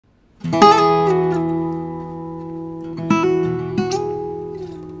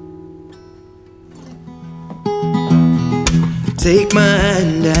Take my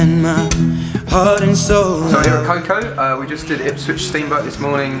hand and my heart and soul. So here at Koko, we just did Ipswich Steamboat this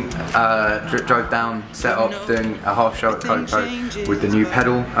morning, drove down, set up, doing a half show at Koko with the new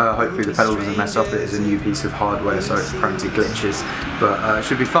pedal. Hopefully the pedal doesn't mess up, it is a new piece of hardware so it's prone to glitches, but it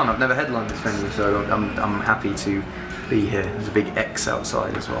should be fun. I've never headlined this venue, so I'm happy to be here. There's a big X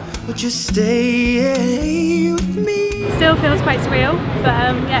outside as well. Would you stay with me? Still feels quite surreal,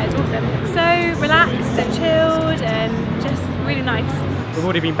 but yeah, it's awesome. So relaxed and chilled and just really nice. We've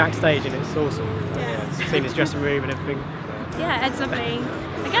already been backstage and it's awesome. Yeah. Seen his dressing room and everything. Yeah, Ed's lovely.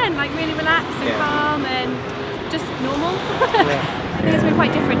 Again, like really relaxed and calm and just normal. I think it's been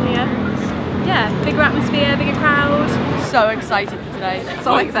quite different here. Yeah, bigger atmosphere, bigger crowd. So excited for today.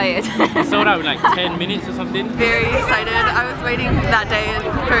 So excited. Sold out in like 10 minutes or something. Very excited. I was waiting that day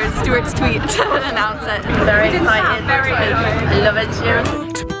for Stuart's tweet to announce it. Very excited. Very excited. I love Ed Sheeran.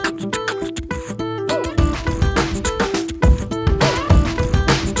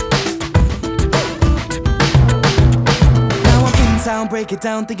 Break it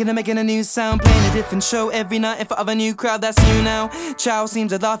down, thinking of making a new sound, playing a different show every night in front of a new crowd. That's new now. Chow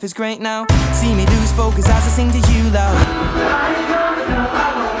seems to laugh is great now. See me lose focus as I sing to you loud.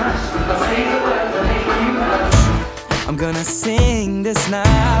 I'm gonna sing this now.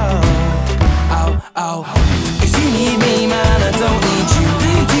 Ow, ow. 'Cause you need